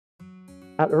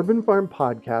At Urban Farm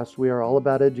Podcast, we are all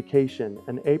about education,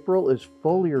 and April is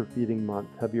foliar feeding month.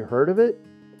 Have you heard of it?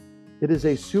 It is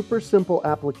a super simple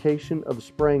application of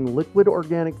spraying liquid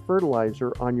organic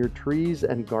fertilizer on your trees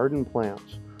and garden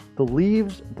plants. The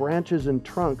leaves, branches, and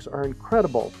trunks are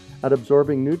incredible at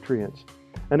absorbing nutrients.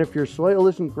 And if your soil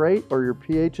isn't great or your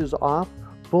pH is off,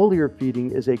 foliar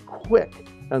feeding is a quick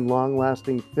and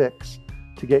long-lasting fix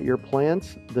to get your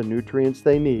plants the nutrients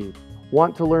they need.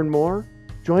 Want to learn more?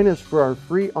 Join us for our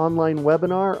free online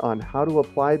webinar on how to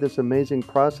apply this amazing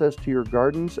process to your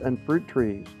gardens and fruit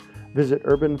trees. Visit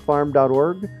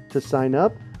urbanfarm.org to sign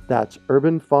up. That's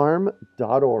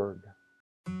urbanfarm.org.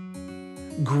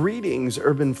 Greetings,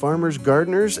 urban farmers,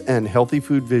 gardeners, and healthy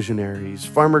food visionaries.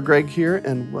 Farmer Greg here,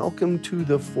 and welcome to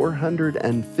the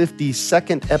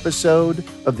 452nd episode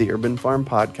of the Urban Farm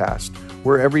Podcast,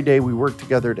 where every day we work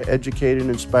together to educate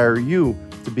and inspire you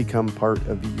to become part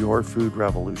of your food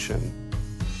revolution.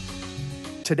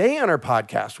 Today on our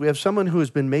podcast, we have someone who has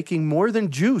been making more than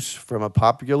juice from a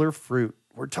popular fruit.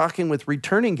 We're talking with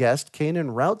returning guest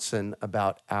Kanin Rouston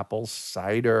about apple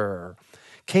cider.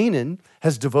 Kanin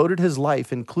has devoted his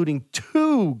life, including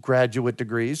 2 graduate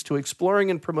degrees, to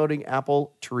exploring and promoting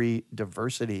apple tree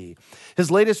diversity. His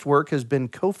latest work has been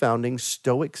co-founding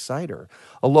Stoic Cider,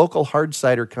 a local hard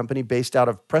cider company based out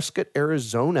of Prescott,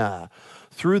 Arizona.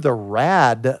 Through the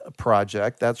RAD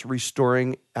project, that's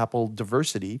Restoring Apple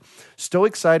Diversity,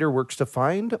 Stoic Cider works to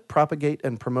find, propagate,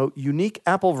 and promote unique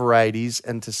apple varieties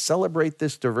and to celebrate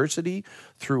this diversity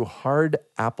through hard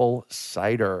apple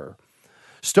cider.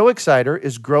 Stoic Cider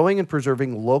is growing and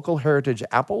preserving local heritage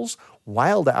apples,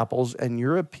 wild apples, and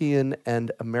European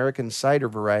and American cider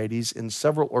varieties in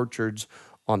several orchards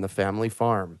on the family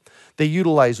farm. They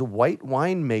utilize white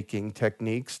wine making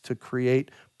techniques to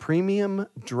create premium,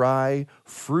 dry,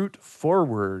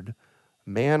 fruit-forward,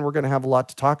 man, we're going to have a lot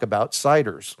to talk about,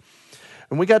 ciders.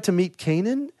 And we got to meet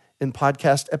Kanin in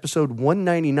podcast episode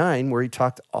 199, where he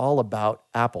talked all about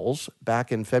apples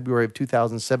back in February of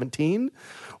 2017.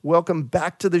 Welcome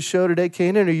back to the show today,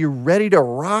 Kanin. Are you ready to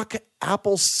rock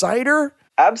apple cider?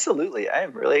 Absolutely. I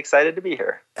am really excited to be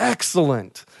here.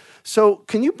 Excellent. So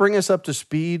can you bring us up to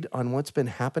speed on what's been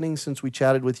happening since we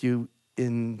chatted with you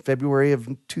in February of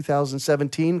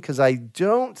 2017? Because I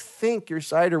don't think your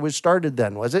cider was started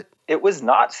then, was it? It was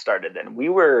not started then. We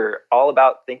were all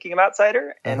about thinking about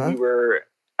cider, and we were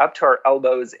up to our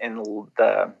elbows in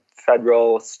the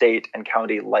federal, state, and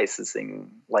county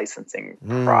licensing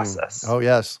process. Oh,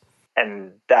 yes.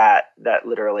 And that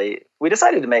literally, we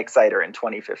decided to make cider in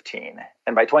 2015.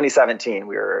 And by 2017,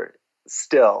 we were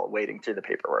still wading through the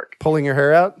paperwork. Pulling your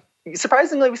hair out?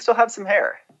 Surprisingly, we still have some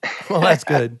hair. Well, that's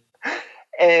good.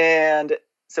 And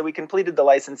so we completed the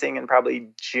licensing in probably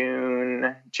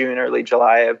June, early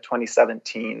July of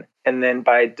 2017. And then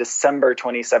by December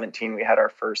 2017, we had our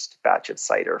first batch of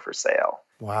cider for sale.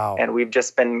 Wow. And we've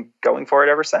just been going for it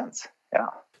ever since. Yeah.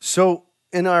 So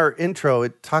in our intro,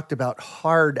 it talked about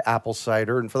hard apple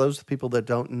cider. And for those people that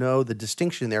don't know the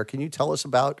distinction there, can you tell us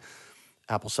about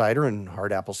apple cider and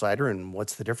hard apple cider and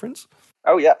what's the difference?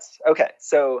 Oh, yes. Okay.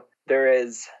 So there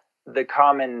is the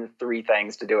common 3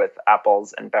 things to do with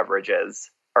apples and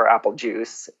beverages, or apple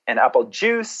juice. And apple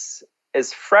juice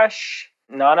is fresh,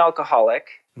 non-alcoholic.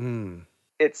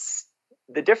 It's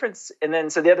the difference. And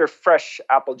then, so the other fresh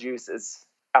apple juice is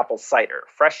apple cider,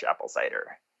 fresh apple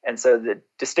cider. And so the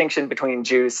distinction between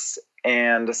juice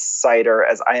and cider,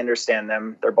 as I understand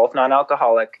them, they're both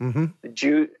non-alcoholic.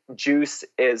 The juice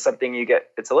is something you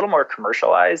get, it's a little more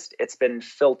commercialized. It's been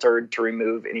filtered to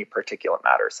remove any particulate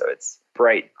matter. So it's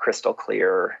bright, crystal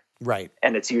clear. Right.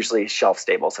 And it's usually shelf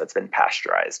stable, so it's been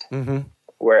pasteurized.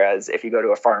 Whereas if you go to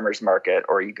a farmer's market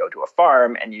or you go to a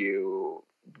farm and you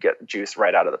get juice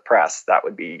right out of the press, that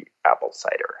would be apple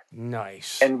cider.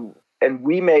 Nice. And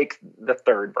we make the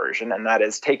third version, and that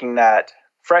is taking that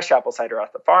fresh apple cider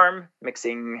off the farm,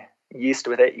 mixing yeast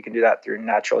with it. You can do that through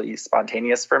natural yeast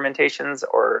spontaneous fermentations,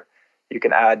 or you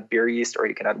can add beer yeast, or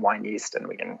you can add wine yeast, and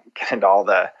we can get into all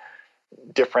the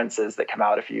differences that come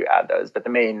out if you add those. But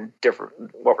the main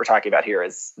what we're talking about here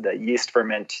is the yeast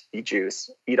ferment the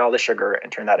juice, eat all the sugar,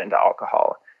 and turn that into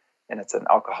alcohol. And it's an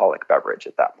alcoholic beverage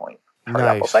at that point. Hard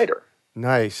apple cider.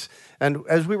 Nice. And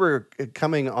as we were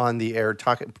coming on the air,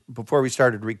 talking before we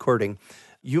started recording,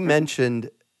 you mentioned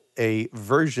a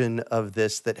version of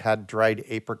this that had dried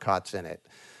apricots in it.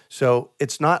 So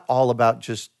it's not all about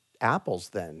just apples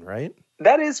then, right?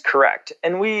 That is correct.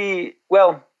 And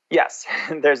yes,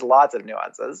 there's lots of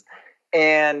nuances.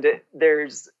 And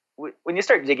when you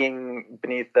start digging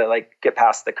beneath get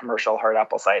past the commercial hard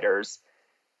apple ciders,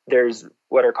 there's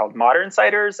what are called modern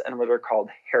ciders and what are called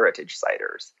heritage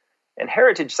ciders. And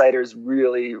heritage ciders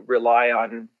really rely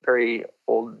on very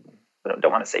old, I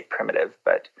don't want to say primitive,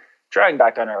 but drawing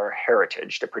back on our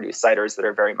heritage to produce ciders that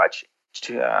are very much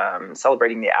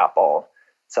celebrating the apple,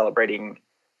 celebrating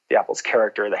the apple's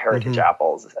character, the heritage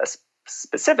apples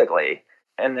specifically,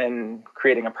 and then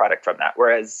creating a product from that.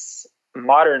 Whereas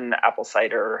modern apple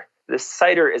cider, the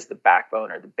cider is the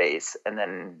backbone or the base, and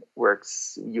then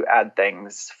you add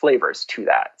flavors to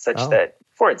that, such that,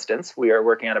 for instance, we are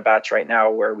working on a batch right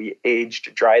now where we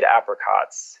aged dried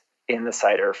apricots in the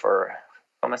cider for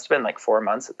almost been like 4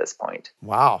 months at this point.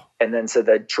 Wow. And then so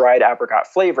the dried apricot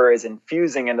flavor is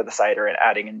infusing into the cider and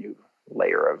adding a new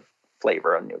layer of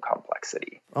flavor, a new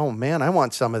complexity. Oh man, I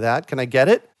want some of that. Can I get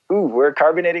it? Ooh, we're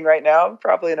carbonating right now,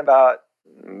 probably in about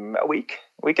a week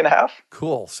and a half.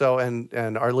 Cool. So,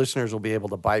 and our listeners will be able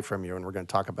to buy from you, and we're going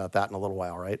to talk about that in a little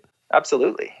while, right?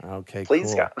 Absolutely. Okay,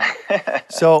 Please, cool. Scott.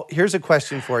 So here's a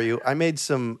question for you. I made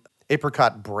some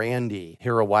apricot brandy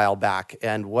here a while back,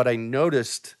 and what I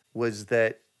noticed was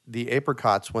that the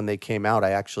apricots, when they came out,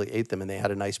 I actually ate them, and they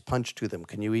had a nice punch to them.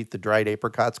 Can you eat the dried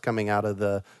apricots coming out of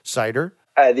the cider?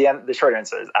 The short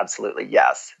answer is absolutely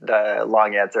yes. The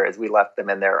long answer is we left them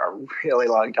in there a really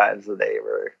long time, so they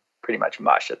were pretty much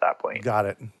mush at that point. Got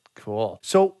it. Cool.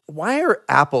 So why are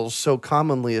apples so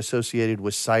commonly associated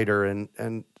with cider,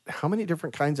 and how many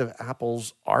different kinds of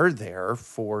apples are there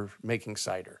for making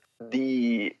cider?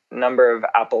 The number of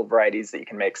apple varieties that you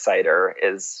can make cider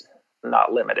is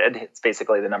not limited. It's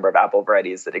basically the number of apple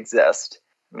varieties that exist.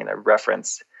 I mean, I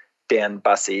reference Dan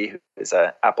Bussey, who is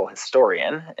an apple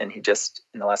historian, and he just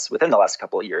within the last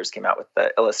couple of years came out with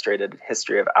the Illustrated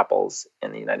History of Apples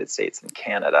in the United States and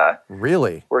Canada.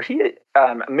 Really? Where he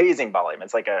amazing volume.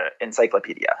 It's like an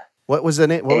encyclopedia. What was the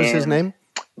name? What was his name?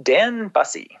 Dan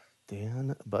Bussey.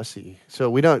 Dan Bussey. So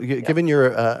we don't, given you're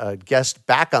a guest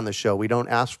back on the show, we don't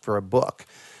ask for a book,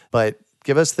 but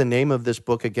give us the name of this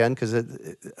book again, because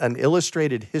an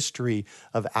illustrated history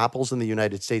of apples in the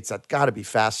United States, that's got to be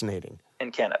fascinating.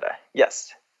 In Canada,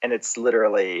 yes. And it's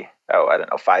literally,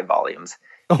 5 volumes.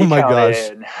 Oh my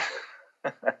gosh.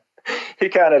 He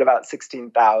counted about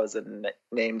 16,000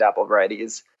 named apple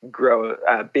varieties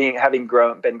been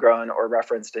grown or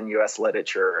referenced in U.S.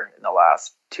 literature in the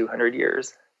last 200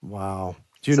 years. Wow.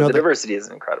 The diversity is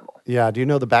incredible. Yeah. Do you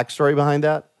know the backstory behind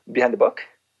that? Behind the book?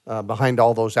 Behind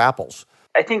all those apples?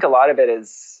 I think a lot of it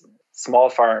is small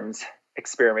farms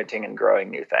experimenting and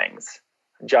growing new things.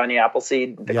 Johnny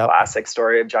Appleseed, the classic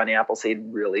story of Johnny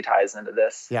Appleseed, really ties into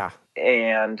this. Yeah.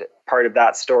 And part of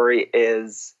that story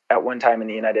is at one time in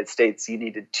the United States, you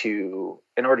needed to,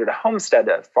 in order to homestead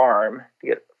a farm, to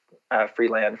get free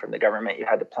land from the government, you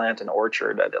had to plant an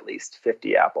orchard of at least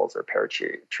 50 apples or pear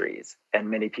trees.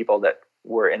 And many people that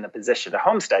were in the position to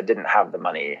homestead didn't have the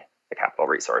money, the capital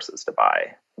resources to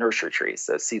buy nursery trees.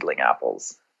 So seedling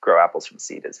apples, grow apples from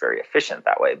seed is very efficient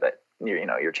that way, but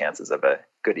your chances of a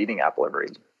good eating apple are very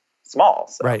small.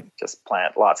 So just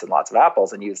plant lots and lots of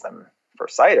apples and use them for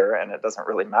cider, and it doesn't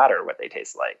really matter what they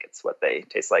taste like. It's what they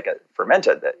taste like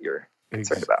fermented that you're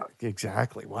concerned about.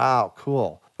 Exactly. Wow,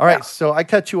 cool. All right, so I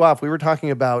cut you off. We were talking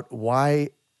about why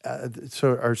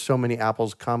so many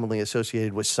apples commonly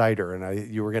associated with cider,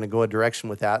 and you were going to go a direction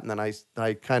with that, and then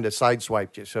I kind of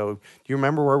sideswiped you. So do you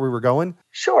remember where we were going?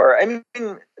 Sure. I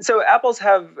mean, so apples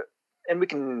have, and we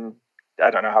can, I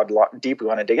don't know how deep we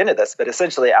want to dig into this, but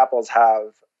essentially apples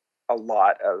have a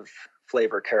lot of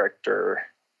flavor character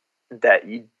that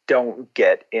you don't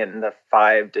get in the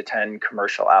 5 to 10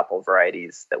 commercial apple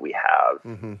varieties that we have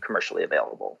commercially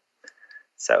available.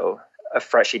 So a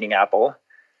fresh eating apple,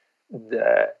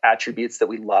 the attributes that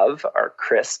we love are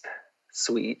crisp,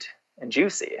 sweet, and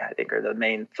juicy, I think are the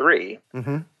main 3.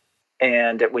 Mm-hmm.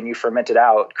 And when you ferment it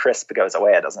out, crisp goes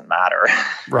away. It doesn't matter.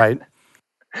 Right.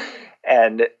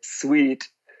 And sweet,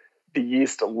 the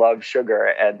yeast love sugar.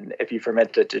 And if you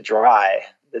ferment it to dry,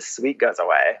 the sweet goes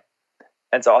away.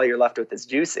 And so all you're left with is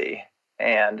juicy.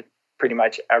 And pretty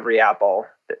much every apple,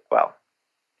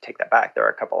 take that back. There are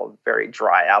a couple of very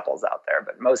dry apples out there,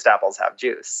 but most apples have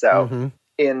juice. So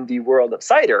in the world of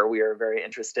cider, we are very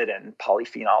interested in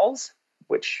polyphenols,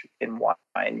 which in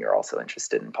wine, you're also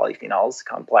interested in polyphenols,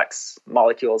 complex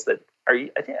molecules that I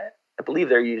believe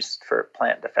they're used for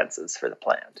plant defenses for the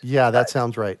plant. Yeah, that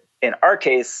sounds right. In our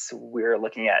case, we're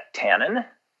looking at tannin,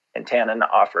 and tannin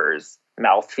offers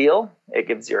mouthfeel. It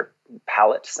gives your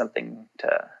palate something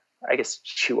to, I guess,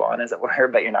 chew on, as it were,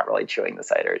 but you're not really chewing the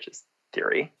cider, it's just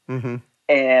theory. Mm-hmm.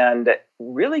 And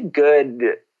really good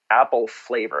apple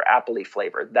flavor, appley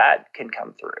flavor, that can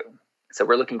come through. So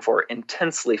we're looking for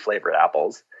intensely flavored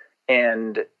apples,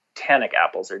 and tannic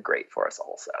apples are great for us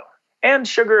also. And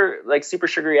sugar, like super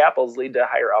sugary apples, lead to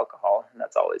higher alcohol, and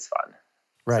that's always fun.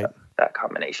 Right. So that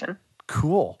combination.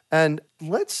 Cool. And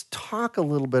let's talk a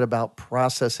little bit about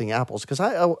processing apples, because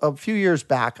a few years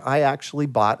back, I actually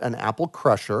bought an apple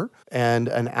crusher and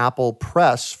an apple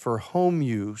press for home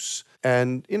use.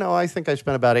 And, I think I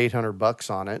spent about $800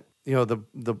 on it.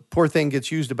 The poor thing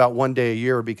gets used about one day a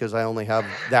year because I only have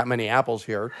that many apples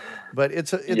here. But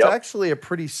it's actually a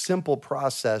pretty simple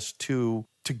process to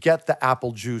get the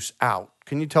apple juice out.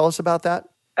 Can you tell us about that?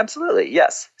 Absolutely,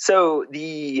 yes. So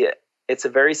it's a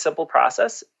very simple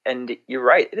process, and you're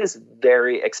right, it is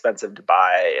very expensive to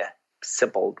buy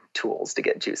simple tools to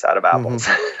get juice out of apples.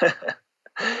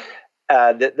 Mm-hmm.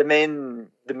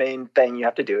 The main thing you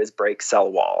have to do is break cell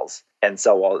walls, and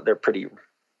cell walls they're pretty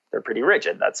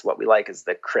rigid. That's what we like, is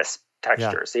the crisp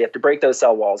texture. Yeah. So you have to break those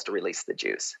cell walls to release the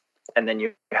juice, and then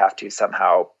you have to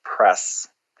somehow press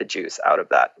the juice out of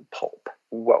that pulp.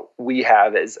 What we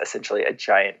have is essentially a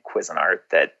giant Cuisinart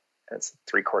that it's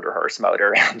a 3/4 horse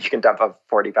motor, and you can dump a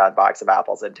 40-pound box of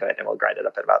apples into it and we'll grind it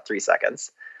up in about 3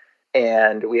 seconds.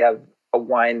 And we have a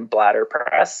wine bladder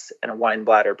press and a wine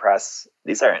bladder press.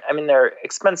 They're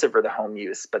expensive for the home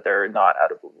use, but they're not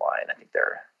out of the line. I think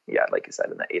they're, like you said,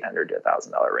 in the $800 to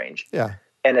 $1,000 range. Yeah.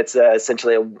 And it's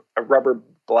essentially a rubber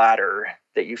bladder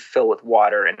that you fill with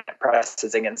water and it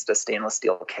presses against a stainless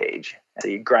steel cage. So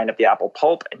you grind up the apple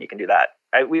pulp, and you can do that.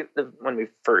 When we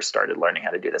first started learning how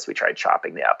to do this, we tried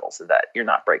chopping the apples so that you're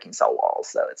not breaking cell walls.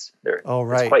 So it's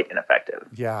quite ineffective.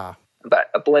 Yeah. But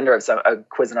a blender a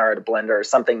Cuisinart, a blender,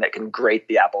 something that can grate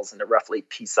the apples into roughly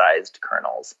pea-sized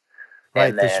kernels. Right.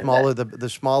 And the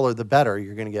smaller the better.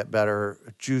 You're going to get better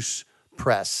juice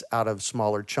press out of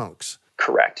smaller chunks.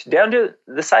 Correct. Down to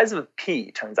the size of a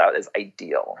pea, turns out, is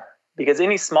ideal, because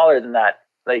any smaller than that,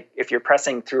 like if you're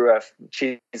pressing through a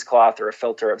cheesecloth or a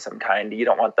filter of some kind, you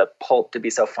don't want the pulp to be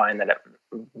so fine that it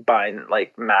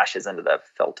mashes into the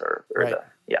filter.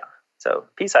 So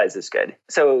pea size is good.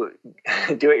 So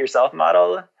do-it-yourself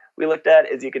model we looked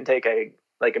at is you can take a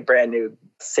brand new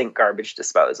sink garbage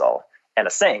disposal and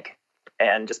a sink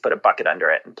and just put a bucket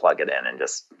under it and plug it in and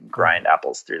just grind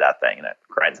apples through that thing, and it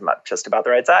grinds them up just about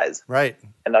the right size. Right.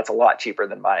 And that's a lot cheaper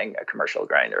than buying a commercial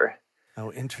grinder.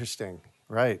 Oh, interesting.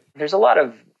 Right. There's a lot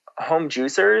of home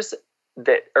juicers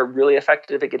that are really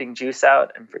effective at getting juice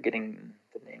out. I'm forgetting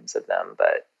the names of them,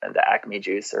 but the Acme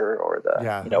juicer or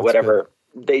the whatever.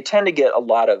 Good. They tend to get a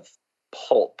lot of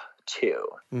pulp too.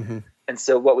 Mm-hmm. And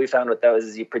so what we found with those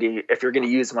is if you're going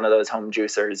to use one of those home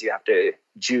juicers, you have to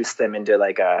juice them into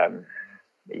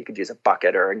you could use a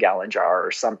bucket or a gallon jar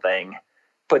or something,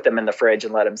 put them in the fridge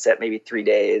and let them sit maybe 3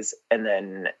 days, and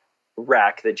then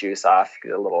rack the juice off,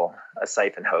 get a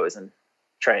siphon hose, and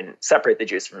try and separate the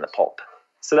juice from the pulp.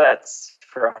 So that's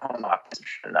for a home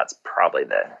operation. That's probably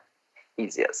the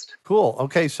easiest. Cool.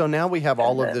 Okay, so now we have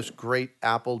all of this great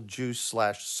apple juice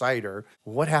 / cider.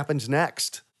 What happens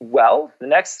next? Well, the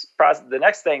next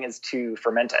thing is to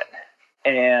ferment it.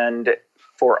 And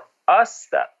for us,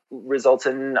 that results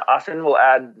in, often we'll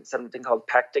add something called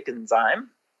pectic enzyme,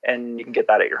 and you can get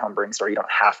that at your home brewing store. You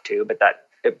don't have to, but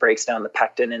it breaks down the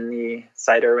pectin in the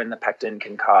cider, and the pectin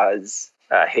can cause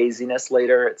haziness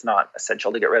later. It's not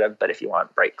essential to get rid of, but if you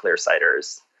want bright, clear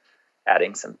ciders,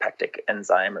 adding some pectic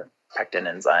enzyme or pectin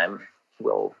enzyme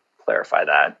will clarify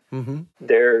that. Mm-hmm.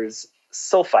 There's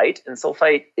sulfite, and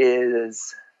sulfite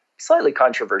is a slightly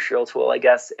controversial tool, I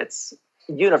guess. It's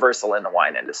universal in the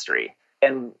wine industry,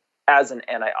 and as an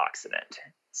antioxidant,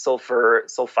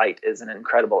 sulfite is an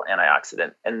incredible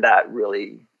antioxidant, and that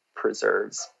really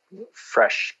preserves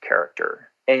fresh character.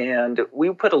 And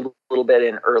we put a little bit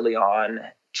in early on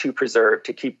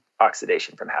to keep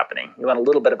oxidation from happening. You want a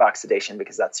little bit of oxidation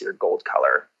because that's your gold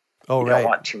color. Oh, you right. don't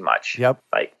want too much. Yep.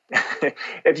 Like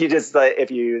if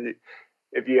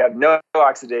you have no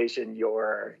oxidation,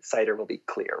 your cider will be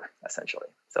clear, essentially.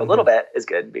 So a little bit is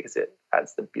good because it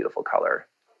adds the beautiful color.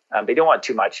 But you don't want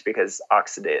too much because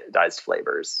oxidized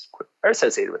flavors are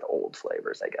associated with old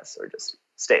flavors, I guess, or just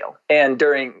stale. And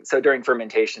during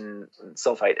fermentation,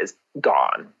 sulfite is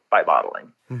gone by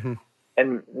bottling. Mm-hmm.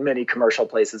 And many commercial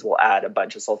places will add a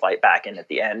bunch of sulfite back in at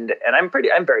the end. And I'm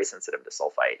very sensitive to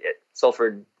sulfite.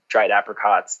 Sulfur, dried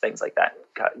apricots, things like that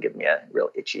give me a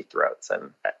real itchy throat.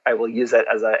 So I will use it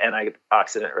as an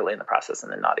antioxidant early in the process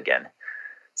and then not again.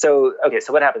 So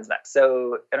what happens next?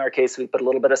 So in our case, we put a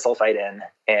little bit of sulfite in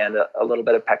and a little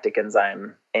bit of pectic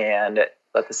enzyme and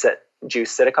let the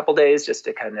juice sit a couple days just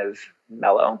to kind of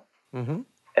mellow. Mm-hmm.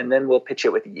 And then we'll pitch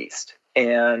it with yeast.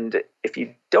 And if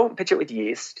you don't pitch it with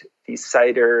yeast, the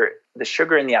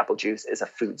sugar in the apple juice is a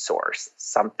food source.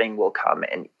 Something will come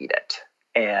and eat it.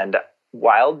 And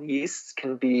wild yeasts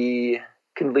can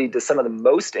lead to some of the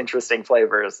most interesting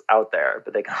flavors out there,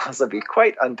 but they can also be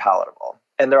quite unpalatable.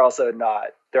 And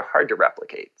they're hard to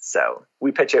replicate. So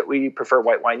we prefer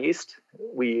white wine yeast.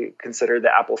 We consider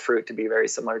the apple fruit to be very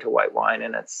similar to white wine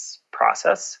in its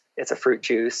process. It's a fruit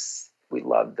juice. We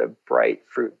love the bright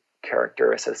fruit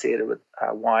character associated with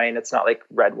wine. It's not like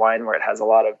red wine where it has a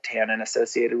lot of tannin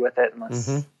associated with it,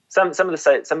 unless some of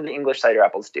the English cider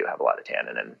apples do have a lot of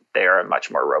tannin, and they are a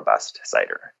much more robust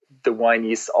cider. The wine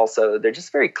yeasts also, they're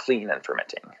just very clean and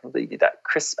fermenting. They'll give you that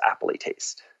crisp appley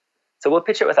taste. So we'll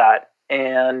pitch it with that.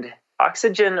 And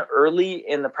oxygen early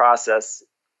in the process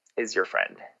is your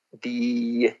friend.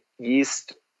 The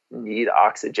yeast need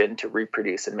oxygen to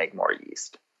reproduce and make more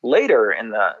yeast. Later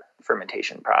in the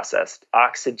fermentation process,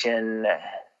 oxygen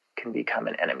can become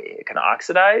an enemy. It can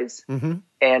oxidize, and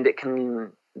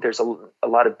there's a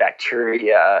lot of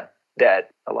bacteria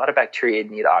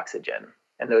need oxygen,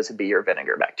 and those would be your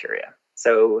vinegar bacteria.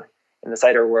 So in the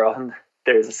cider world,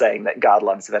 there's a saying that God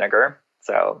loves vinegar.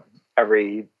 So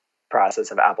every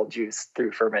process of apple juice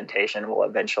through fermentation will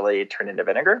eventually turn into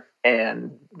vinegar,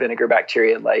 and vinegar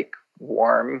bacteria like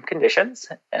warm conditions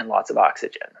and lots of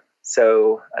oxygen.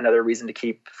 So another reason to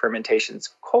keep fermentations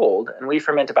cold, and we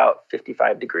ferment about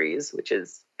 55 degrees,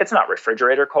 it's not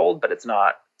refrigerator cold, but it's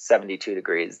not 72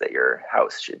 degrees that your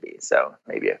house should be. So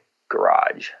maybe a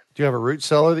garage. Do you have a root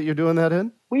cellar that you're doing that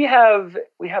in? We have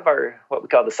our, what we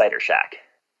call the cider shack.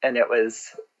 And it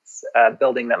was a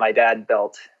building that my dad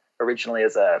built originally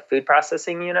as a food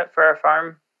processing unit for our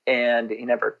farm. And he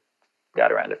never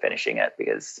got around to finishing it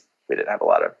because we didn't have a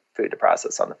lot of food to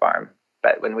process on the farm.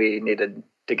 But when we needed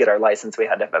to get our license, we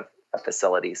had to have a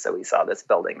facility. So we saw this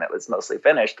building that was mostly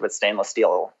finished with stainless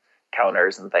steel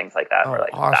counters and things like that. Oh, we're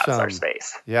like, awesome. That's our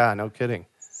space. Yeah, no kidding.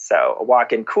 So a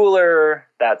walk-in cooler,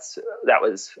 that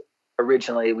was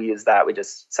originally we used that. We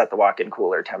just set the walk-in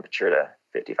cooler temperature to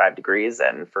 55 degrees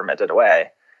and ferment it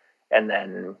away. And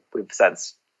then we've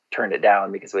since turned it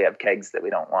down because we have kegs that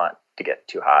we don't want to get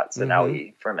too hot. So now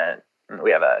we ferment.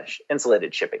 We have a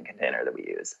insulated shipping container that we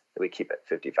use that we keep at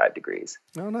 55 degrees.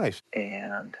 Oh, nice.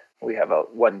 And we have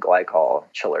one glycol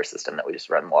chiller system that we just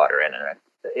run water in. And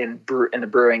in the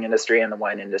brewing industry and the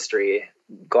wine industry,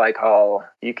 glycol,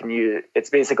 you can use, it's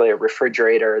basically a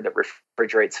refrigerator that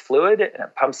refrigerates fluid, and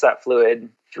it pumps that fluid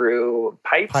through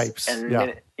pipes. And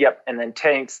and then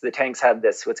tanks. The tanks have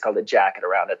what's called a jacket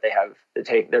around it. They have the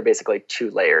tank. They're basically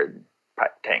two layered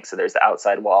tanks. So there's the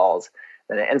outside walls,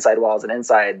 and the inside walls, and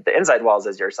the inside walls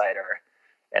is your cider,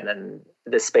 and then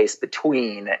the space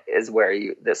between is where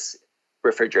this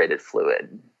refrigerated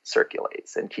fluid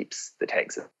circulates and keeps the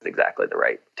tanks at exactly the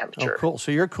right temperature. Oh, cool.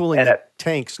 So you're cooling the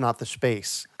tanks, not the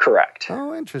space. Correct.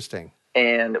 Oh, interesting.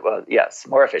 And, well, yes,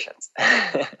 more efficient.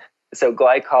 So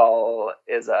glycol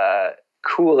is a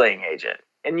cooling agent,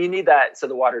 and you need that so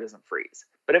the water doesn't freeze.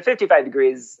 But at 55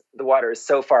 degrees, the water is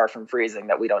so far from freezing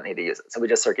that we don't need to use it. So we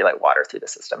just circulate water through the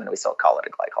system, and we still call it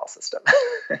a glycol system.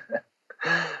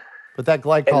 But that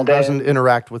glycol doesn't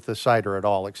interact with the cider at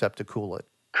all except to cool it.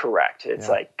 Correct. It's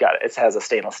it has a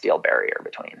stainless steel barrier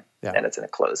between, and it's in a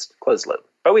closed loop.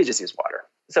 But we just use water.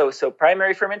 So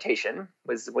primary fermentation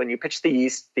was when you pitch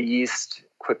the yeast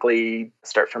quickly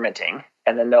start fermenting,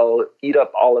 and then they'll eat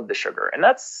up all of the sugar. And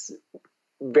that's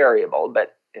variable,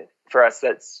 but for us,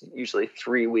 that's usually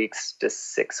 3 weeks to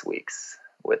 6 weeks,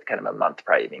 with kind of a month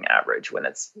probably being average when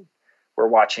we're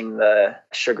watching the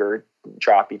sugar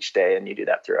drop each day, and you do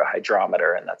that through a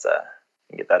hydrometer, and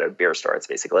you get that at a beer store. It's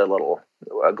basically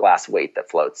a glass weight that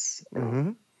floats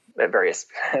at various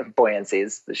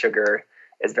buoyancies. The sugar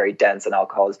is very dense and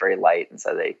alcohol is very light, and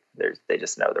so they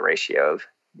just know the ratio of,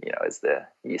 as the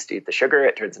yeast eat the sugar,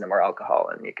 it turns into more alcohol,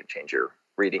 and you can change your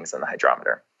readings on the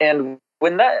hydrometer. And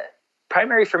when that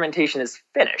primary fermentation is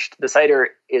finished, the cider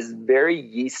is very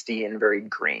yeasty and very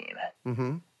green,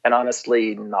 and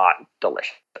honestly not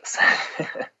delicious.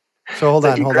 So hold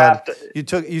on. You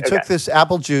took this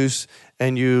apple juice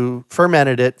and you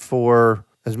fermented it for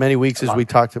as many weeks as we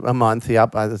talked about, a month.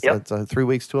 That's 3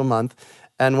 weeks to a month.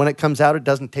 And when it comes out, it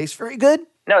doesn't taste very good?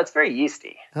 No, it's very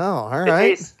yeasty. Oh, all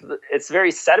right. It's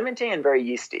very sedimenty and very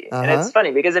yeasty. And it's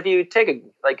funny because if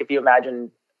you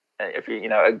imagine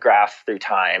a graph through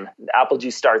time, apple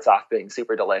juice starts off being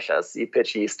super delicious. You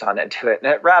pitch yeast into it,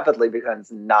 and it rapidly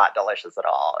becomes not delicious at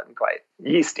all and quite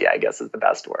yeasty, I guess is the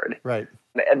best word. Right.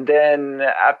 And then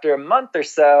after a month or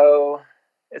so,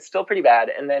 it's still pretty bad.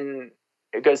 And then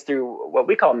it goes through what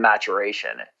we call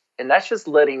maturation. And that's just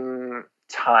letting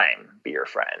time be your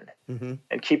friend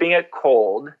and keeping it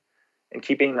cold and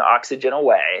keeping the oxygen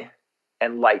away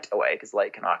and light away, because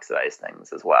light can oxidize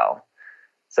things as well.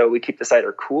 So we keep the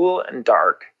cider cool and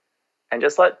dark and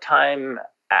just let time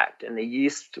act, and the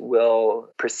yeast will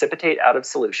precipitate out of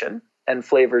solution and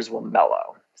flavors will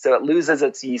mellow. So it loses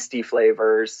its yeasty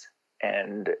flavors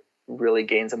and really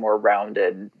gains a more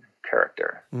rounded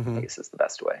character. I guess is the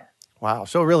best way. Wow.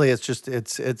 So really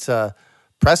it's a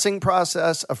pressing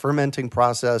process, a fermenting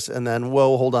process, and then,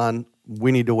 whoa, hold on,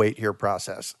 we need to wait here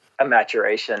process. A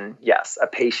maturation, yes, a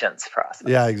patience process.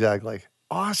 Yeah, exactly.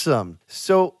 Awesome.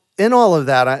 So in all of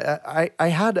that, I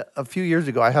had a few years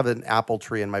ago, I have an apple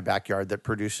tree in my backyard that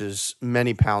produces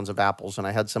many pounds of apples. And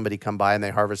I had somebody come by and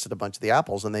they harvested a bunch of the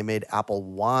apples and they made apple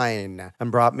wine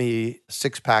and brought me a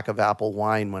 6-pack of apple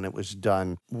wine when it was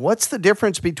done. What's the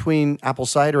difference between apple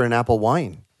cider and apple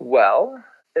wine? Well,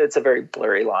 it's a very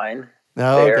blurry line.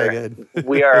 Oh, okay, good.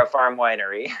 We are a farm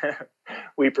winery.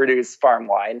 We produce farm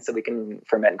wine, so we can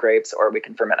ferment grapes or we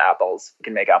can ferment apples. We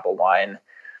can make apple wine.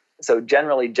 So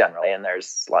generally, and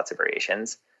there's lots of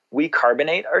variations, we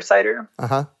carbonate our cider.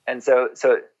 And so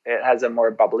it has a more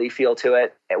bubbly feel to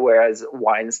it, whereas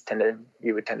wines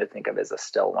you would tend to think of as a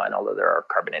still wine, although there are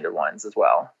carbonated wines as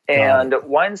well. And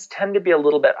wines tend to be a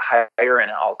little bit higher in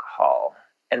alcohol.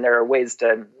 And there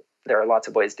are lots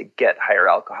of ways to get higher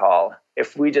alcohol.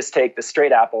 If we just take the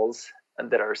straight apples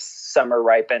that are summer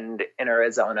ripened in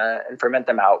Arizona and ferment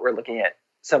them out, we're looking at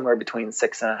somewhere between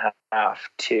 6.5%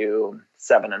 to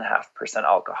 7.5%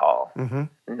 alcohol,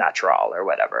 natural or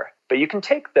whatever. But you can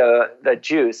take the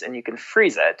juice and you can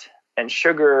freeze it, and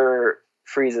sugar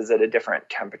freezes at a different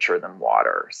temperature than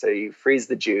water. So you freeze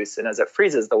the juice, and as it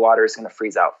freezes, the water is going to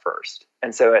freeze out first.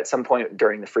 And so at some point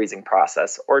during the freezing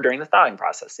process or during the thawing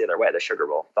process, the other way, the sugar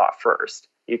will thaw first.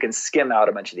 You can skim out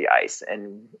a bunch of the ice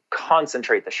and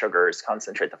concentrate the sugars,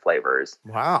 concentrate the flavors.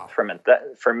 Wow. Ferment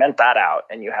that out,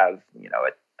 and you have,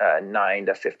 a 9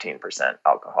 to 15%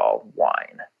 alcohol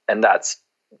wine. And that's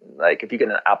like, if you get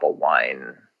an apple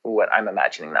wine, what I'm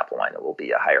imagining an apple wine, it will be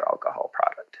a higher alcohol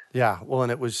product. Yeah, well,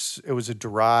 and it was a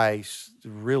dry,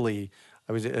 really,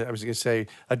 I was going to say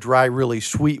a dry, really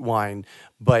sweet wine,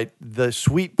 but the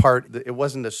sweet part, it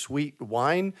wasn't a sweet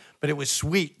wine, but it was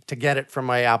sweet to get it from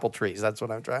my apple trees. That's what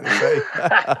I'm trying to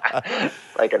say.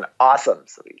 Like an awesome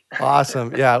sweet.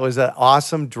 Awesome. Yeah, it was an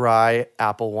awesome dry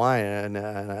apple wine. And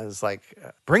I was like,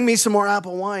 bring me some more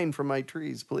apple wine from my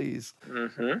trees, please.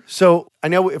 So I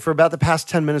know for about the past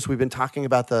 10 minutes, we've been talking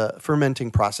about the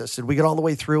fermenting process. Did we get all the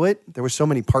way through it? There were so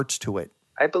many parts to it.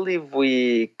 I believe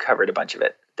we covered a bunch of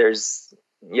it. There's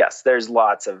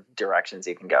lots of directions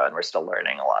you can go, and we're still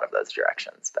learning a lot of those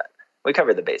directions, but we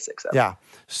covered the basics of it. Yeah.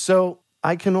 So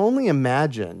I can only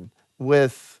imagine,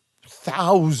 with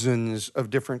thousands of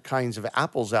different kinds of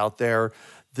apples out there,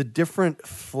 the different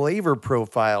flavor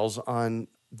profiles on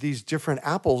these different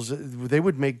apples, they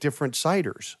would make different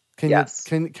ciders.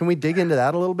 Can we dig into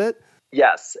that a little bit?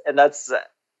 Yes, and that's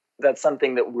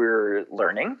something that we're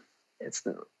learning. It's,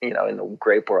 in the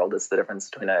grape world, it's the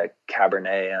difference between a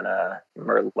Cabernet and a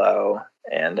Merlot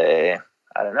and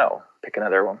pick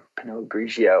another one, Pinot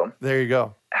Grigio. There you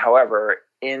go. However,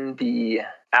 in the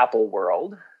apple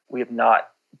world, we have not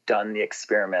done the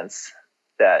experiments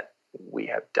that we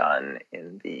have done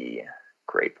in the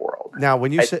grape world. Now,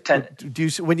 when you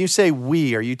say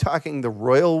we, are you talking the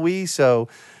royal we? So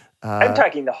I'm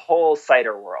talking the whole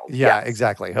cider world. Yeah, yes.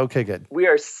 Exactly. Okay, good. We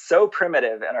are so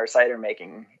primitive in our cider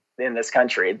making in this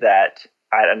country that,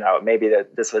 I don't know, maybe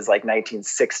this was like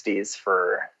 1960s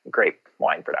for grape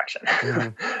wine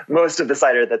production. Most of the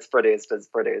cider that's produced is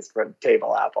produced from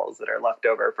table apples that are left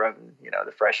over from,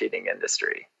 the fresh eating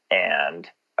industry. And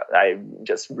I'm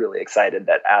just really excited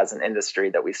that as an industry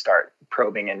that we start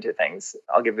probing into things.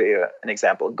 I'll give you an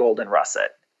example, Golden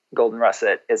Russet. Golden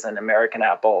Russet is an American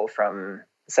apple from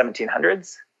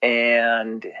 1700s,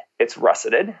 and it's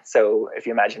russeted. So if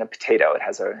you imagine a potato,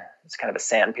 it's kind of a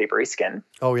sandpapery skin.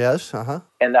 Oh, yes.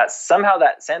 And that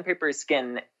sandpapery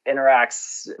skin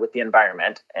interacts with the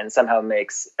environment and somehow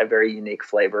makes a very unique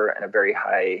flavor and a very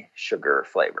high sugar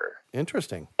flavor.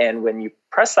 Interesting. And when you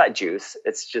press that juice,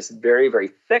 it's just very, very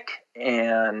thick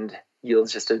and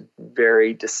yields just a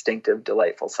very distinctive,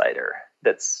 delightful cider.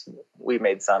 We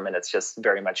made some, and it's just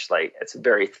very much like, it's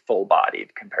very full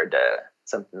bodied compared to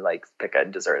something like, pick a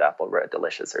dessert apple, Red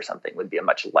Delicious or something, would be a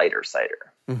much lighter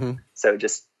cider. So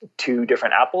just two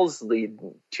different apples lead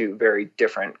to very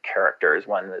different characters.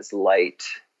 One is light,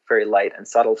 very light and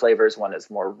subtle flavors. One is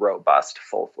more robust,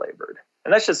 full flavored.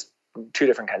 And that's just two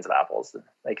different kinds of apples.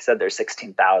 Like you said, there's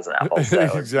 16,000 apples. So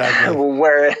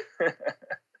Exactly.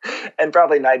 And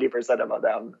probably 90% of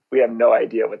them, we have no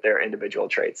idea what their individual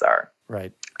traits are.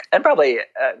 Right. And probably,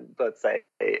 let's say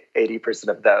 80%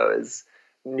 of those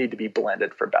need to be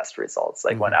blended for best results.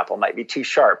 Like one apple might be too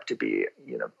sharp to be,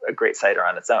 a great cider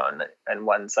on its own. And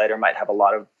one cider might have a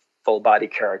lot of full body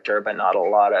character, but not a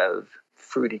lot of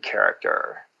fruity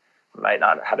character. might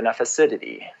not have enough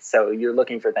acidity. So you're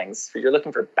looking for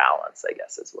balance, I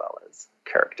guess, as well as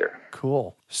character.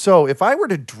 Cool. So if I were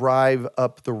to drive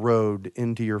up the road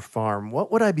into your farm,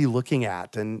 what would I be looking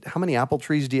at? And how many apple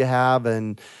trees do you have?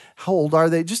 And how old are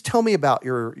they? Just tell me about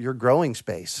your growing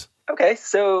space. Okay,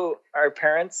 so our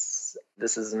parents,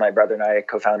 this is my brother and I,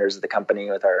 co-founders of the company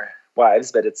with our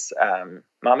wives, but it's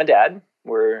mom and dad.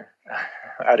 We're,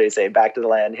 how do you say, back to the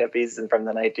land hippies and from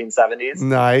the 1970s.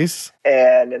 Nice.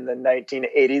 And in the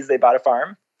 1980s, they bought a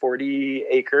farm, 40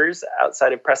 acres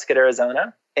outside of Prescott,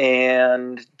 Arizona,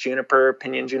 and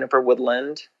pinyon juniper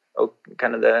woodland, oak,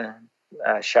 kind of the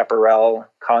chaparral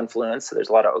confluence. So there's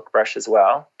a lot of oak brush as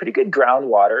well. Pretty good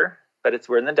groundwater, but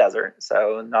we're in the desert,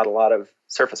 so not a lot of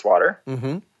surface water.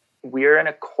 Mm-hmm. We're in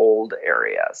a cold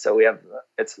area. So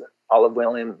it's all of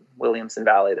Williamson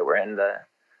Valley that we're in. The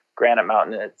Granite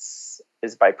Mountain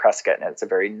is by Prescott, and it's a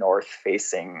very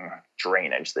north-facing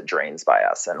drainage that drains by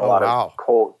us, and a lot of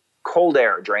cold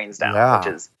air drains down, which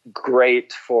is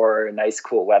great for nice,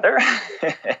 cool weather,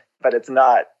 but it's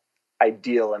not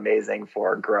ideal, amazing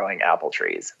for growing apple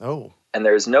trees. Oh. And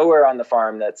there's nowhere on the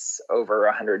farm that's over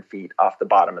 100 feet off the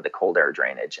bottom of the cold air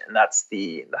drainage, and that's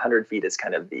the 100 feet is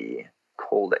kind of the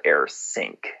cold air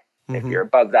sink. If you're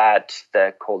above that,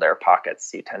 the cold air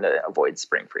pockets, you tend to avoid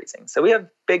spring freezing. So we have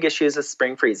big issues with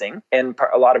spring freezing. And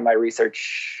a lot of my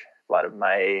research, a lot of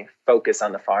my focus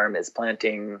on the farm is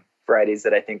planting varieties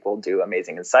that I think will do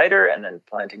amazing in cider, and then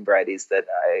planting varieties that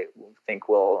I think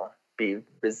will be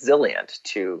resilient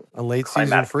to a late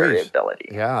season freeze variability.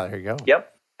 Yeah, there you go.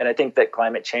 Yep. And I think that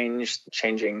climate change,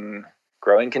 changing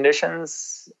growing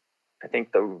conditions, I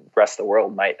think the rest of the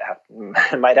world might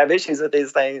have issues with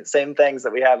these same things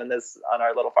that we have on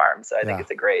our little farm. So I think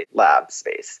it's a great lab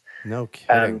space. No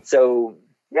kidding.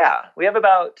 We have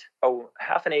about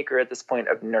half an acre at this point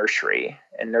of nursery,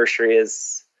 and nursery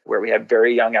is where we have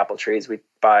very young apple trees. We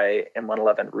buy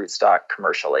M111 rootstock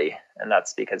commercially, and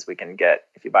that's because we can get,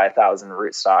 if you buy 1,000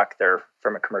 rootstock, they're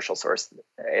from a commercial source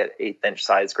at 1/8-inch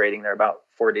size grading. They're about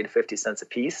 40 to 50 cents a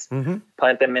piece. Mm-hmm.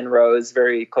 Plant them in rows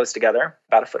very close together,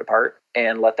 about a foot apart,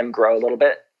 and let them grow a little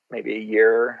bit, maybe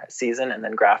a season, and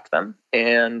then graft them.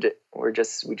 And we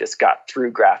just got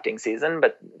through grafting season,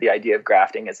 but the idea of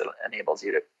grafting is it enables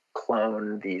you to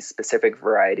clone the specific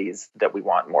varieties that we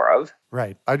want more of.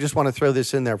 Right. I just want to throw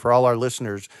this in there for all our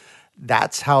listeners.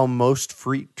 That's how most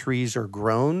fruit trees are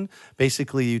grown.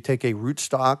 Basically, you take a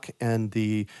rootstock and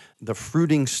the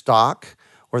fruiting stalk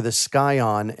or the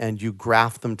scion, and you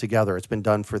graft them together. It's been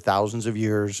done for thousands of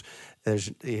years.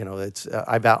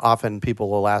 Often people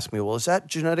will ask me, well, is that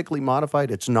genetically modified?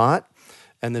 It's not.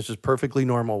 And this is a perfectly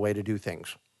normal way to do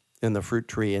things in the fruit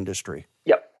tree industry.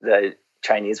 Yep. The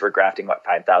Chinese were grafting,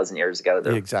 5,000 years ago?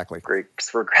 Exactly.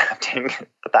 Greeks were grafting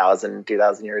 1,000,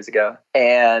 2,000 years ago.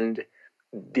 And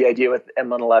the idea with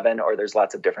M111, or there's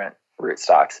lots of different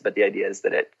rootstocks, but the idea is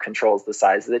that it controls the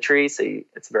size of the tree, so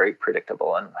it's very predictable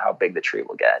on how big the tree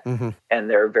will get. Mm-hmm. And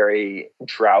they're very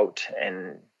drought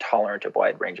and tolerant of a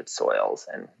wide range of soils.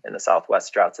 And in the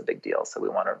Southwest, drought's a big deal. So we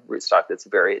want a rootstock that's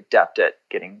very adept at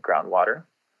getting ground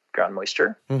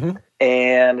moisture. Mm-hmm.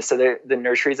 And so the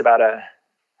nursery is about a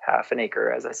half an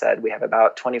acre. As I said, we have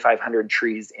about 2,500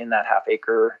 trees in that half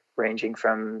acre, ranging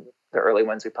from the early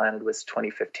ones we planted was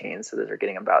 2015. So those are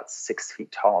getting about 6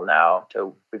 feet tall now.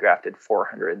 So we grafted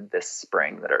 400 this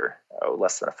spring that are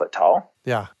less than a foot tall.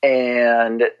 Yeah.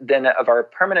 And then of our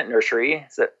permanent nursery,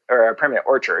 or our permanent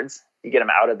orchards, you get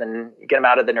them out of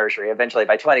the nursery. Eventually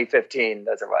by 2015,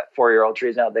 those are 4-year-old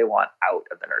trees now, they want out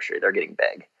of the nursery. They're getting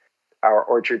big. Our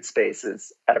orchard space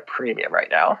is at a premium right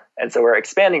now. And so we're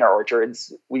expanding our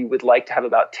orchards. We would like to have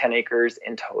about 10 acres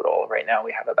in total. Right now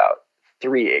we have about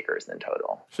 3 acres in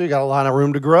total. So you got a lot of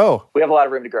room to grow. We have a lot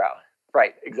of room to grow.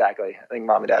 Right, exactly. I think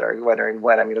mom and dad are wondering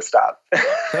when I'm going to stop.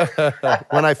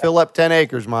 When I fill up 10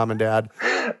 acres, mom and dad.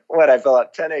 When I fill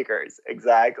up 10 acres,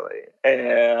 exactly.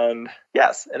 And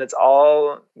yes, and it's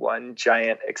all one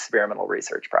giant experimental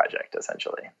research project,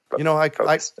 essentially.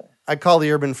 I call the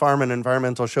Urban Farm an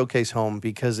environmental showcase home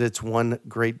because it's one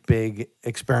great big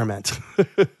experiment.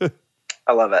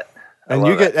 I love it.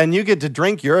 And you get to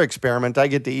drink your experiment. I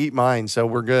get to eat mine, so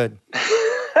we're good.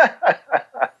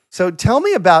 So tell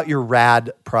me about your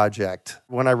RAD project.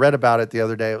 When I read about it the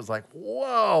other day, it was like,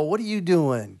 whoa, what are you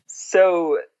doing?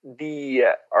 So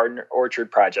our orchard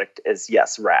project is,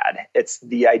 yes, RAD. It's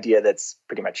the idea that's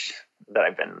pretty much that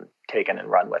I've been taken and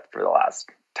run with for the last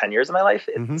 10 years of my life.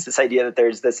 Mm-hmm. It's this idea that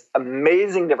there's this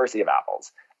amazing diversity of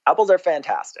apples. Apples are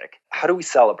fantastic. How do we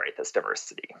celebrate this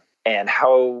diversity? And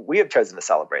how we have chosen to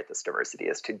celebrate this diversity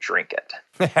is to drink it.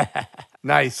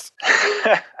 Nice.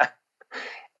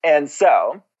 And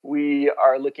so we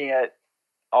are looking at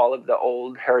all of the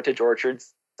old heritage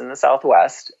orchards in the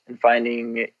Southwest and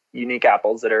finding unique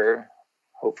apples that are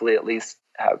hopefully at least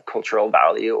have cultural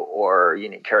value or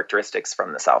unique characteristics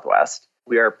from the Southwest.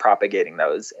 We are propagating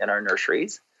those in our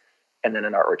nurseries and then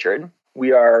in our orchard.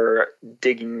 We are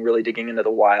really digging into the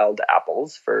wild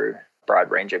apples for a broad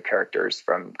range of characters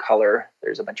from color.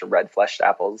 There's a bunch of red fleshed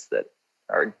apples that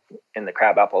are in the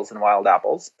crab apples and wild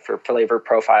apples. For flavor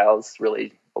profiles,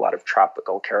 really a lot of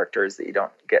tropical characters that you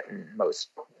don't get in most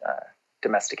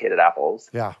domesticated apples.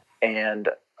 Yeah. And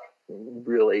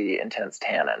really intense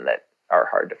tannin that are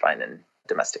hard to find in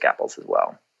domestic apples as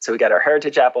well. So we got our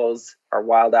heritage apples, our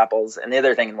wild apples, and the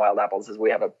other thing in wild apples is we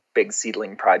have a big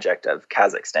seedling project of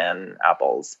Kazakhstan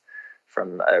apples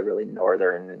from a really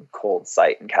northern cold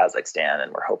site in Kazakhstan,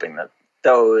 and we're hoping that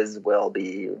those will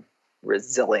be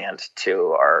resilient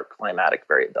to our climatic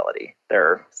variability.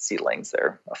 They're seedlings;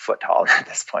 they're a foot tall at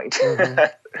this point.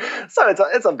 Mm-hmm. So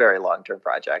it's a very long-term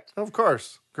project. Of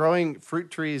course, growing fruit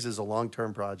trees is a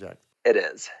long-term project. It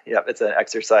is. Yep, it's an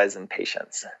exercise in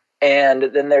patience. And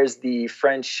then there's the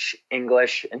French,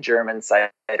 English, and German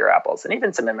cider apples, and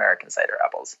even some American cider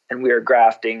apples. And we are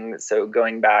grafting, so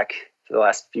going back for the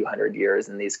last few hundred years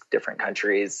in these different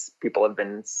countries, people have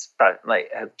been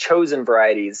have chosen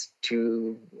varieties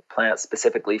to plant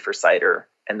specifically for cider,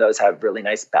 and those have really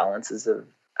nice balances of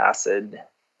acid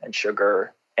and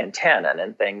sugar and tannin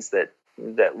and things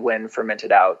that when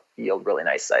fermented out yield really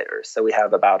nice ciders. So we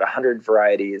have about 100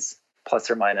 varieties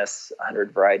plus or minus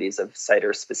 100 varieties of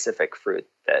cider-specific fruit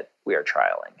that we are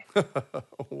trialing.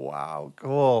 Wow,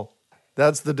 cool.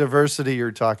 That's the diversity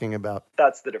you're talking about.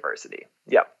 That's the diversity.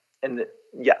 Yep. And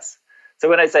yes. So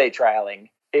when I say trialing,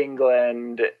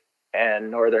 England and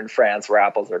northern France, where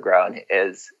apples are grown,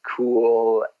 is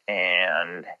cool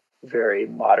and very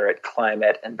moderate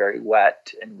climate and very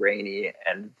wet and rainy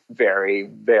and very,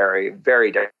 very,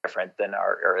 very different than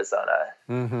our Arizona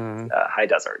high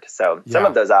desert. So some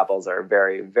of those apples are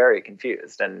very, very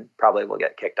confused and probably will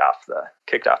get kicked off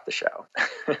the show.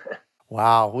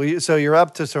 Wow. So you're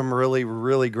up to some really,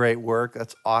 really great work.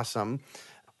 That's awesome.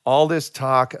 All this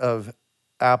talk of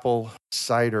apple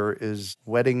cider is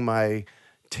whetting my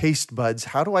taste buds.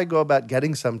 How do I go about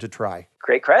getting some to try?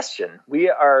 Great question. We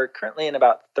are currently in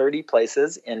about 30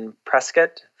 places in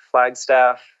Prescott,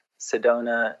 Flagstaff,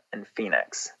 Sedona, and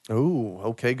Phoenix. Oh,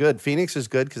 okay, good. Phoenix is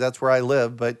good because that's where I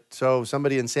live. But so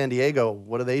somebody in San Diego,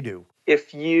 what do they do?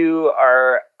 If you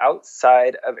are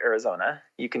outside of Arizona,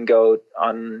 you can go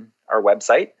on our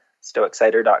website,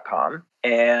 stoiccider.com,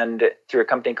 and through a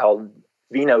company called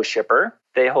Vino Shipper,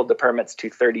 they hold the permits to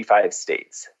 35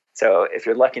 states. So if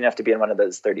you're lucky enough to be in one of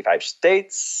those 35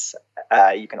 states,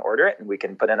 you can order it and we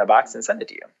can put it in a box and send it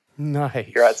to you. Nice.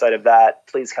 If you're outside of that,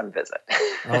 please come visit.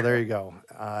 Oh, there you go.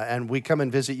 And we come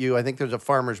and visit you. I think there's a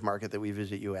farmer's market that we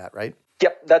visit you at, right?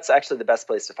 Yep. That's actually the best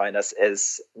place to find us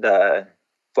is the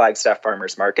Flagstaff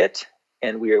Farmers Market.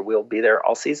 And we'll be there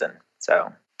all season.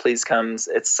 So please come.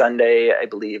 It's Sunday, I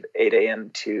believe, 8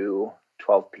 a.m. to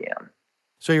 12 p.m.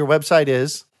 So your website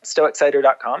is?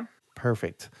 stoiccider.com.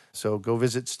 Perfect. So go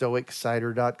visit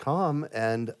stoiccider.com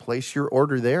and place your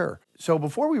order there. So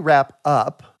before we wrap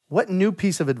up, what new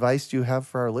piece of advice do you have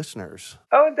for our listeners?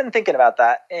 Oh, I've been thinking about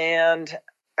that. And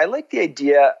I like the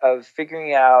idea of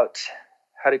figuring out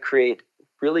how to create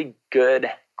really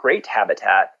great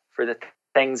habitat for the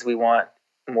things we want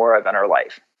more of in our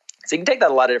life. So you can take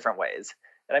that a lot of different ways.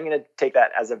 And I'm going to take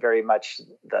that as a very much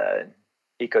the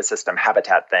ecosystem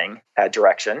habitat thing,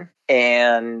 direction,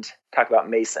 and talk about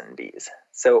mason bees.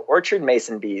 So orchard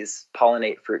mason bees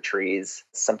pollinate fruit trees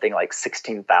something like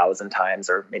 16,000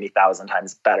 times or maybe 1,000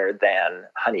 times better than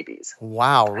honeybees.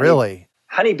 Wow, really?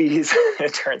 Honeybees,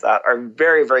 it turns out, are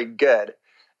very, very good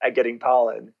at getting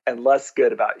pollen and less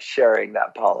good about sharing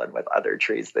that pollen with other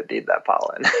trees that need that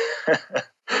pollen.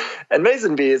 And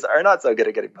mason bees are not so good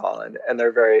at getting pollen, and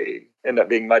end up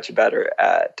being much better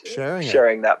at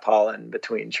sharing that pollen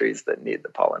between trees that need the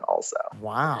pollen also.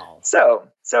 Wow.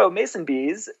 So mason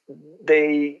bees,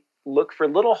 they look for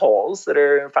little holes that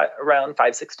are around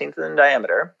 5/16 in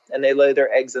diameter, and they lay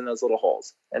their eggs in those little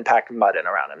holes and pack mud in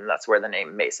around them, and that's where the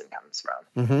name mason comes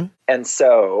from. Mm-hmm. And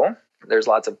so there's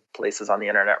lots of places on the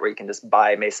internet where you can just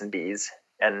buy mason bees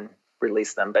and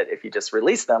release them, but if you just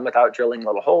release them without drilling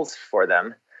little holes for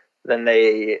them, then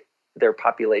their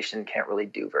population can't really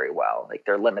do very well. Like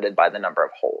they're limited by the number of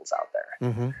holes out there.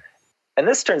 Mm-hmm. And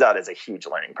this turns out is a huge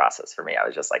learning process for me. I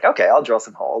was just like, okay, I'll drill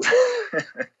some holes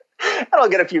and I'll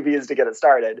get a few bees to get it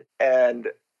started. And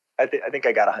I think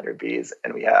I got 100 bees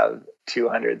and we have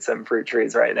 200 some fruit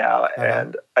trees right now.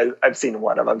 Uh-huh. And I've seen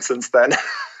one of them since then.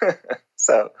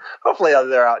 So hopefully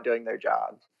they're out doing their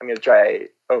job. I'm going to try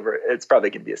it's probably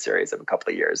going to be a series of a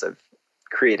couple of years of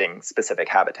creating specific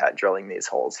habitat, drilling these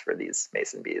holes for these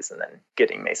mason bees, and then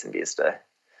getting mason bees to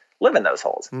live in those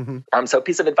holes. Mm-hmm. So a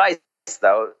piece of advice,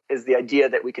 though, is the idea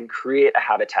that we can create a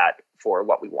habitat for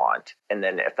what we want. And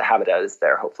then if the habitat is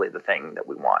there, hopefully the thing that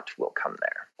we want will come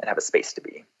there and have a space to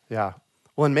be. Yeah.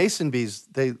 Well, in mason bees,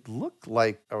 they look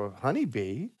like a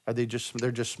honeybee. They're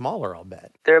just smaller, I'll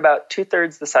bet. They're about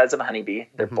 2/3 the size of a honeybee.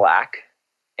 They're black,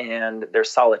 and they're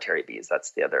solitary bees.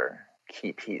 That's the other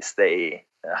key piece.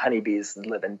 Honeybees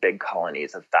live in big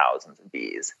colonies of thousands of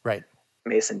bees. Right.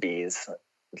 Mason bees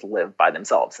live by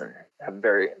themselves and have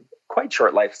quite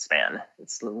short lifespan.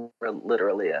 It's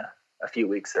literally a few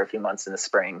weeks or a few months in the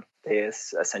spring. They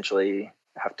essentially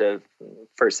have to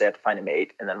find a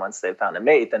mate, and then once they've found a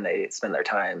mate, then they spend their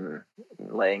time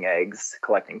laying eggs,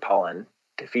 collecting pollen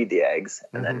to feed the eggs,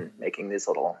 and then making these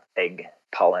little egg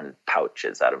pollen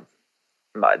pouches out of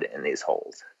mud in these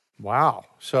holes. Wow.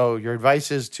 So your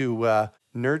advice is to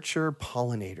nurture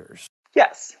pollinators.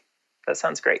 Yes, that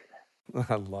sounds great.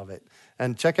 I love it.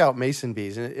 And check out mason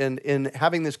bees. And in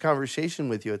having this conversation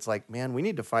with you, it's like, man, we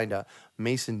need to find a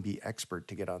mason bee expert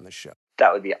to get on the show.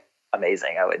 That would be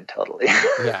amazing. I would totally.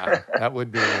 Yeah, that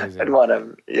would be amazing. I'd want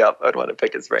to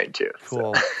pick his brain too.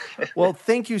 Cool. So. Well,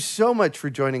 thank you so much for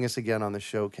joining us again on the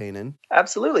show, Kanin.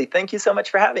 Absolutely. Thank you so much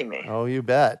for having me. Oh, you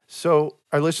bet. So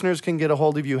our listeners can get a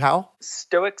hold of you how?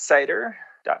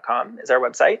 stoiccider.com is our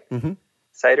website. Mm-hmm.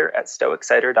 Cider at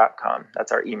stoiccider.com.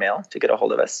 That's our email to get a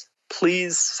hold of us.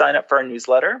 Please sign up for our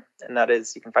newsletter, and that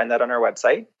is, you can find that on our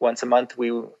website. Once a month,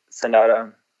 we send out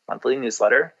a monthly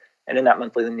newsletter, and in that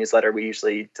monthly newsletter, we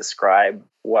usually describe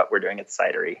what we're doing at the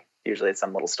cidery. Usually it's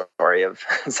some little story of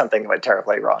something that went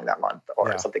terribly wrong that month,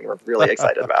 or something we're really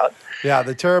excited about. Yeah,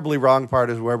 the terribly wrong part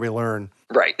is where we learn.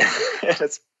 Right.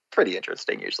 It's pretty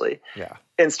interesting usually. Yeah.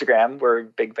 Instagram, we're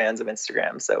big fans of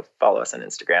Instagram, so follow us on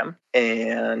Instagram.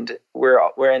 And we're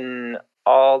in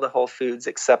all the Whole Foods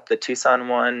except the Tucson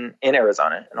one in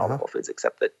Arizona, and all the Whole Foods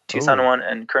except the Tucson one,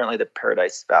 and currently the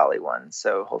Paradise Valley one.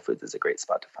 So Whole Foods is a great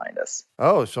spot to find us.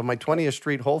 Oh, so my 20th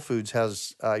Street Whole Foods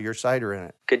has your cider in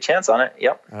it. Good chance on it.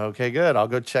 Yep. Okay, good. I'll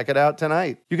go check it out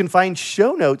tonight. You can find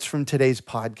show notes from today's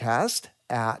podcast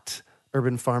at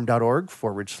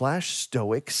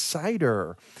urbanfarm.org/stoic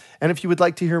cider. And if you would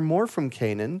like to hear more from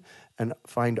Kanin and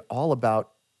find all about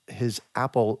his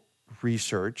apple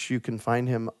research, you can find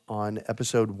him on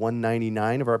episode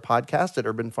 199 of our podcast at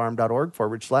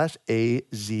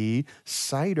urbanfarm.org/AZ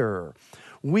cider.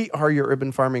 We are your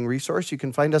urban farming resource. You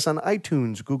can find us on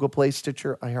iTunes, Google Play,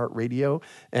 Stitcher, iHeartRadio,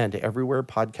 and everywhere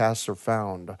podcasts are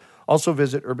found. Also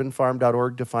visit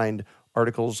urbanfarm.org to find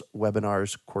articles,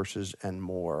 webinars, courses, and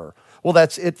more. Well,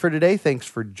 that's it for today. Thanks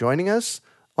for joining us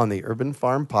on the Urban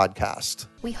Farm Podcast.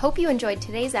 We hope you enjoyed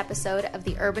today's episode of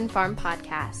the Urban Farm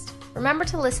Podcast. Remember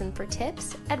to listen for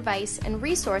tips, advice, and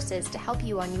resources to help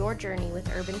you on your journey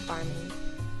with urban farming.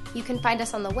 You can find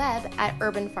us on the web at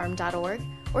urbanfarm.org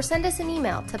or send us an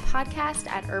email to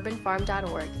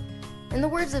podcast@urbanfarm.org. In the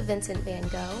words of Vincent van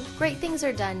Gogh, great things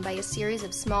are done by a series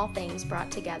of small things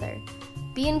brought together.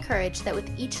 Be encouraged that with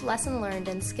each lesson learned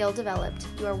and skill developed,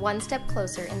 you are one step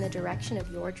closer in the direction of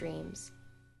your dreams.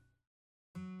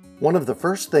 One of the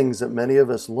first things that many of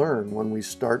us learn when we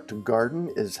start to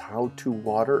garden is how to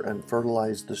water and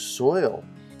fertilize the soil.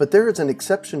 But there is an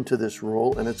exception to this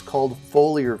rule, and it's called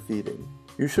foliar feeding.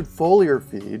 You should foliar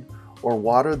feed or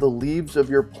water the leaves of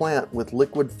your plant with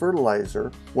liquid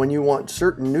fertilizer when you want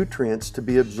certain nutrients to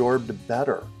be absorbed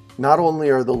better. Not only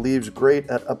are the leaves great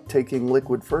at uptaking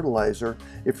liquid fertilizer,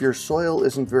 if your soil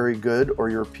isn't very good or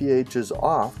your pH is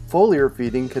off, foliar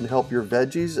feeding can help your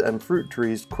veggies and fruit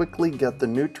trees quickly get the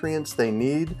nutrients they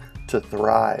need to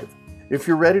thrive. If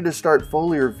you're ready to start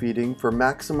foliar feeding for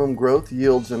maximum growth,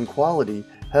 yields, and quality,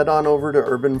 head on over to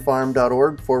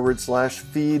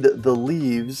urbanfarm.org/feed the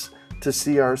leaves to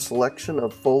see our selection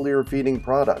of foliar feeding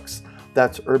products.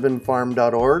 That's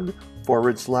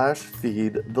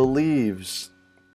urbanfarm.org/feed the leaves.